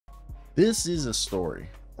This is a story.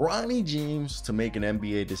 Bronny James to make an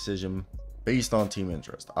NBA decision based on team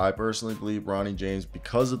interest. I personally believe Bronny James,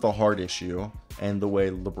 because of the heart issue and the way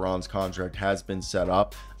LeBron's contract has been set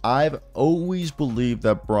up, I've always believed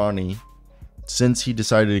that Bronny, since he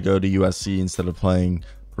decided to go to USC instead of playing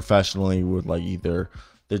professionally with like either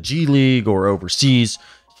the G League or overseas,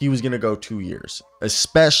 he was going to go 2 years,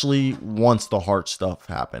 especially once the heart stuff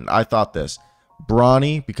happened. I thought this.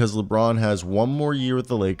 Bronny, because LeBron has one more year with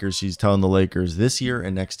the Lakers, he's telling the Lakers this year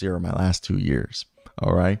and next year are my last 2 years.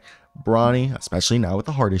 All right. Bronny, especially now with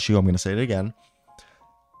the heart issue, I'm going to say it again,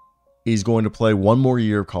 is going to play one more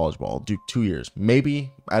year of college ball, do 2 years,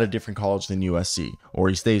 maybe at a different college than USC, or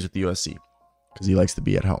he stays with the USC because he likes to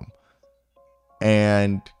be at home.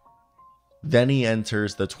 And then he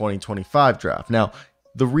enters the 2025 draft. Now,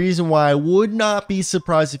 the reason why I would not be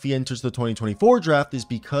surprised if he enters the 2024 draft is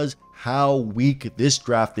because how weak this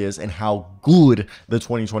draft is and how good the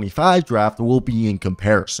 2025 draft will be in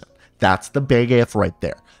comparison. That's the big if right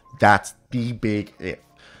there. That's the big if.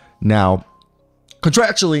 Now,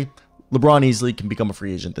 contractually, LeBron easily can become a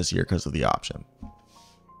free agent this year because of the option.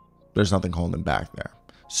 There's nothing holding him back there.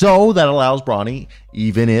 So that allows Bronny,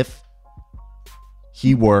 even if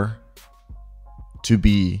he were to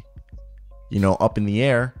be, up in the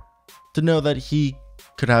air, to know that he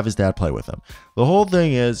could have his dad play with him. The whole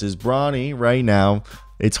thing is Bronny right now,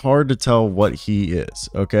 it's hard to tell what he is.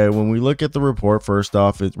 Okay, when we look at the report, first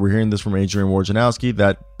off, we're hearing this from Adrian Wojnarowski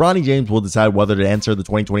that Bronny James will decide whether to enter the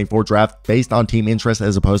 2024 draft based on team interest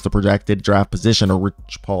as opposed to projected draft position. Or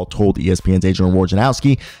Rich Paul told ESPN's Adrian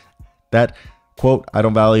Wojnarowski that, quote, I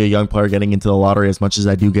don't value a young player getting into the lottery as much as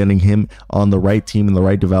I do getting him on the right team in the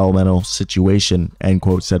right developmental situation, end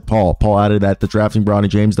quote, said Paul. Paul added that the drafting Bronny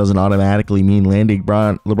James doesn't automatically mean landing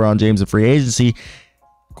LeBron James in free agency.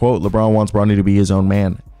 Quote, LeBron wants Bronny to be his own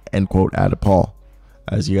man, end quote, added Paul.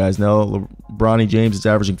 As you guys know, Bronny James is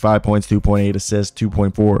averaging 5 points, 2.8 assists,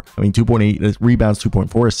 2.8 rebounds,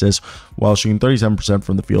 2.4 assists, while shooting 37%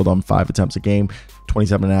 from the field on 5 attempts a game,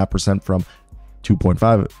 27.5% from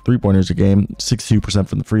 2.5 three-pointers a game, 62%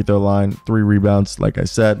 from the free throw line, 3 rebounds, like I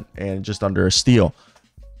said, and just under a steal.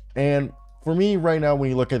 And for me right now, when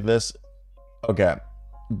you look at this, okay,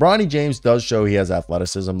 Bronny James does show he has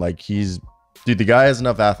athleticism. Like the guy has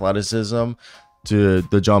enough athleticism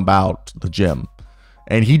to jump out the gym.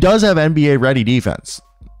 And he does have NBA-ready defense.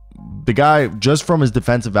 The guy, just from his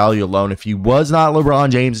defensive value alone, if he was not LeBron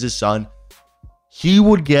James' son, he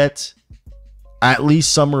would get at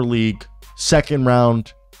least Summer League second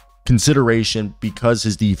round consideration because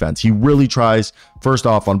his defense. He really tries, first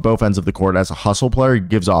off, on both ends of the court as a hustle player, he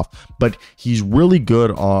gives off, but he's really good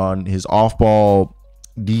on his off-ball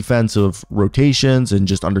defensive rotations and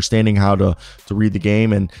just understanding how to read the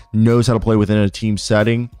game, and knows how to play within a team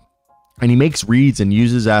setting. And he makes reads and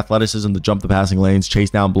uses athleticism to jump the passing lanes, chase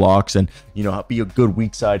down blocks, and be a good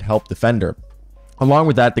weak side help defender. Along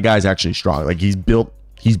with that, the guy's actually strong. Like he's built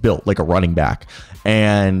like a running back,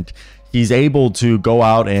 and he's able to go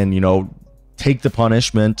out and, take the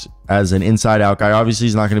punishment as an inside out guy. Obviously,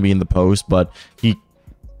 he's not going to be in the post, but he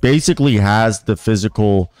basically has the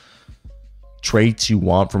physical traits you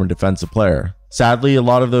want from a defensive player. Sadly, a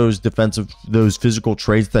lot of those physical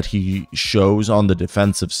traits that he shows on the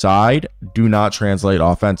defensive side do not translate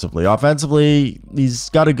offensively. Offensively, he's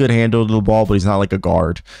got a good handle to the ball, but he's not like a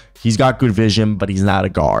guard. He's got good vision, but he's not a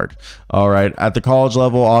guard. All right. At the college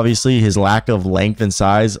level, obviously, his lack of length and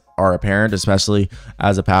size are apparent, especially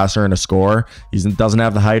as a passer and a scorer. He doesn't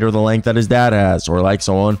have the height or the length that his dad has, or like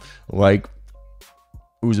someone like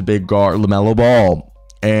who's a big guard, LaMelo Ball,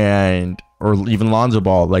 or even Lonzo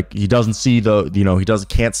Ball. Like he doesn't see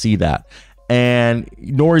can't see that. And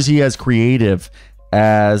nor is he as creative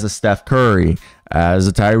as a Steph Curry, as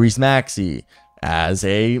a Tyrese Maxey, as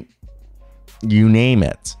a you name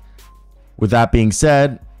it. With that being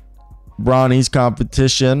said, Bronny's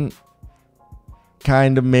competition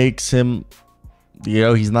kind of makes him,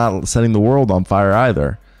 he's not setting the world on fire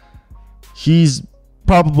either. He's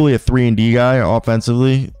probably a 3-and-D guy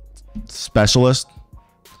offensively, specialist.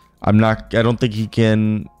 I don't think he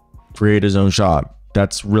can create his own shot.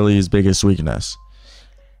 That's really his biggest weakness.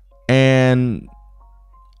 And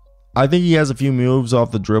I think he has a few moves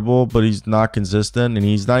off the dribble, but he's not consistent, and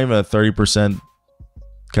he's not even a 30%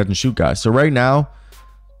 catch and shoot guy. So right now,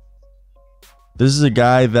 this is a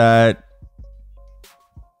guy that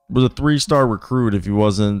was a 3-star recruit. If he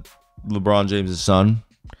wasn't LeBron James' son,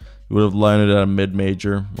 he would have landed at a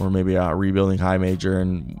mid-major or maybe a rebuilding high major,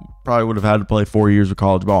 and probably would have had to play 4 years of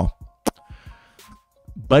college ball.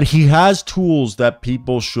 But he has tools that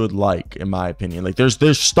people should like, in my opinion. Like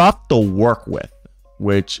there's stuff to work with,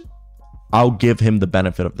 which I'll give him the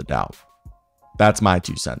benefit of the doubt. That's my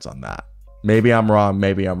 2 cents on that. Maybe I'm wrong,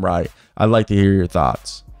 maybe I'm right. I'd like to hear your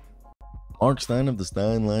thoughts. Mark Stein of the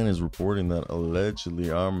Stein Line is reporting that allegedly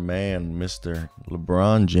our man, Mr.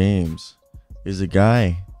 LeBron James, is a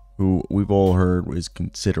guy who we've all heard is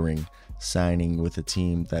considering signing with a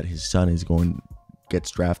team that his son is gets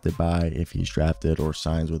drafted by, if he's drafted, or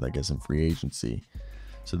signs with, I guess, in free agency.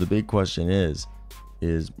 So the big question is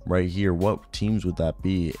right here, what teams would that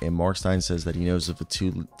be? And Mark Stein says that he knows of the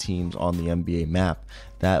 2 teams on the NBA map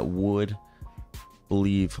that would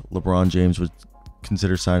believe LeBron James would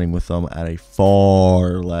consider signing with them at a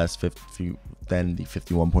far less than the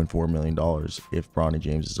 $51.4 million if Bronny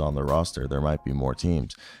James is on the roster. There might be more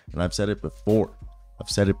teams. And I've said it before.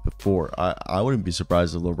 I wouldn't be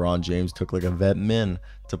surprised if LeBron James took like a vet min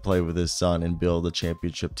to play with his son and build a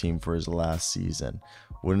championship team for his last season.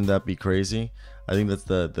 Wouldn't that be crazy? I think that's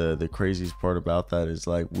the craziest part about that is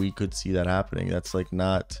like we could see that happening. That's like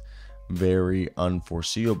not very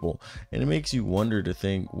unforeseeable, and it makes you wonder to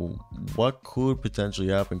think, well, what could potentially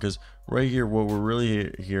happen? Because right here, what we're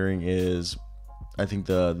really hearing is, I think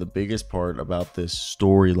the biggest part about this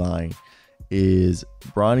storyline is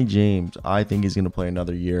Bronny James, I think, is going to play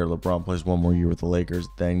another year. LeBron plays 1 more year with the Lakers,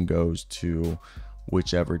 then goes to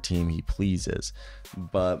whichever team he pleases.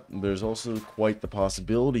 But there's also quite the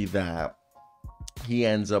possibility that he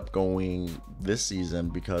ends up going this season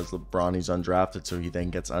because Bronny's undrafted, so he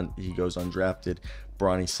then he goes undrafted.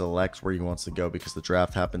 Bronny selects where he wants to go because the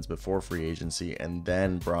draft happens before free agency, and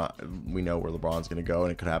then we know where LeBron's going to go,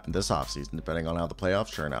 and it could happen this offseason depending on how the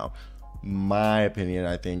playoffs turn out. My opinion,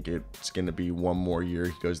 I think it's going to be 1 more year.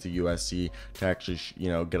 He goes to USC to actually,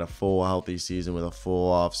 get a full healthy season with a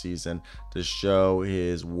full off season to show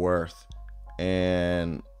his worth.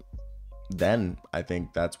 And then I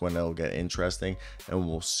think that's when it'll get interesting, and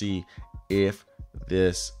we'll see if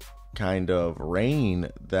this kind of reign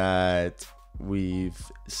that we've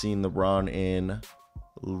seen LeBron in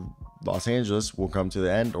Los Angeles will come to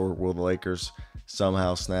the end, or will the Lakers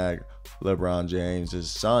somehow snag LeBron James'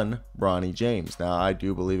 son, Bronny James. Now, I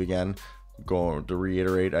do believe, again, going to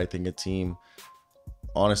reiterate, I think a team,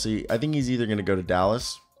 honestly, I think he's either going to go to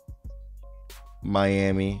Dallas,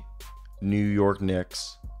 Miami, New York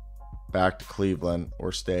Knicks, back to Cleveland,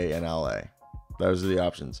 or stay in LA. Those are the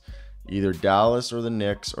options. Either Dallas or the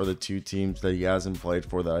Knicks are the 2 teams that he hasn't played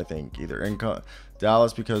for that I think either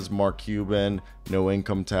Dallas because Mark Cuban, no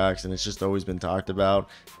income tax, and it's just always been talked about.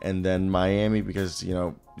 And then Miami because,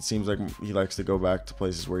 it seems like he likes to go back to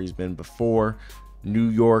places where he's been before. New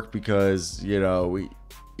York because,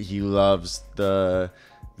 he loves the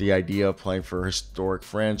idea of playing for historic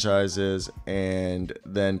franchises. And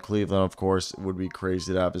then Cleveland, of course, would be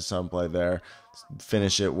crazy to have his son play there.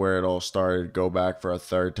 Finish it where it all started, go back for a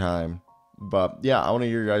 3rd time. But yeah, I want to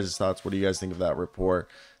hear your guys' thoughts. What do you guys think of that report?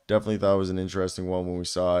 Definitely thought it was an interesting one when we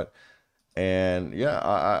saw it. And yeah,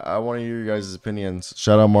 I want to hear your guys' opinions.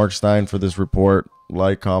 Shout out Mark Stein for this report.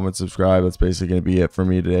 Like, comment, subscribe. That's basically going to be it for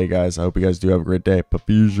me today, guys. I hope you guys do have a great day.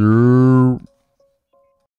 Peace.